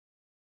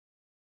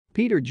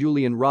Peter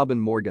Julian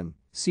Robin Morgan,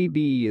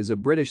 CBE, is a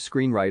British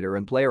screenwriter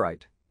and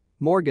playwright.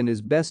 Morgan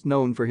is best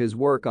known for his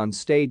work on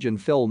stage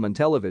and film and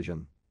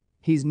television.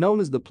 He's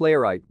known as the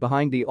playwright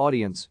behind The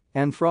Audience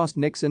and Frost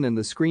Nixon and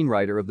the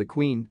screenwriter of The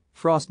Queen,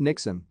 Frost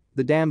Nixon,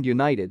 The Damned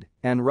United,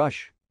 and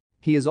Rush.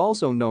 He is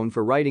also known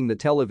for writing the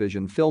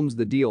television films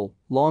The Deal,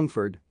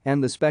 Longford,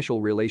 and The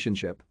Special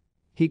Relationship.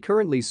 He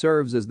currently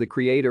serves as the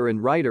creator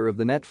and writer of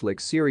the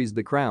Netflix series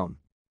The Crown.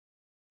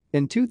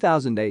 In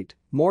 2008,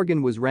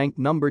 Morgan was ranked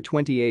number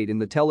 28 in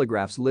The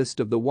Telegraph's list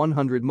of the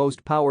 100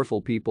 most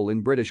powerful people in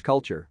British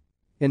culture.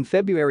 In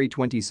February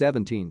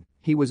 2017,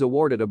 he was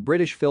awarded a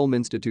British Film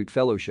Institute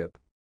Fellowship.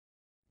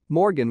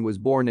 Morgan was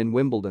born in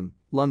Wimbledon,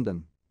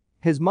 London.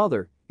 His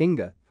mother,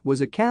 Inga,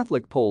 was a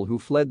Catholic Pole who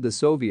fled the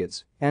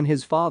Soviets, and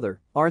his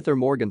father, Arthur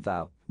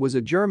Morgenthau, was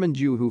a German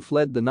Jew who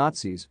fled the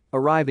Nazis,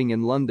 arriving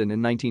in London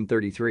in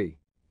 1933.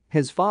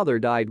 His father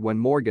died when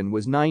Morgan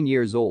was 9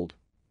 years old.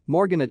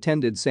 Morgan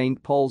attended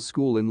St. Paul's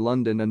School in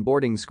London and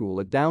boarding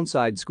school at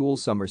Downside School,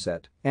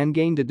 Somerset, and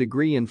gained a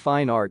degree in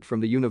fine art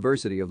from the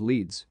University of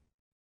Leeds.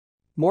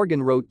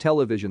 Morgan wrote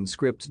television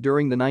scripts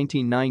during the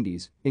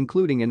 1990s,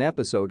 including an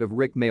episode of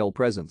Rick Male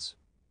Presents.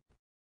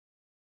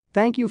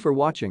 Thank you for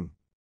watching.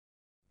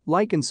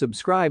 Like and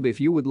subscribe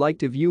if you would like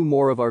to view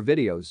more of our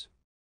videos.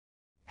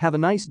 Have a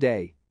nice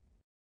day.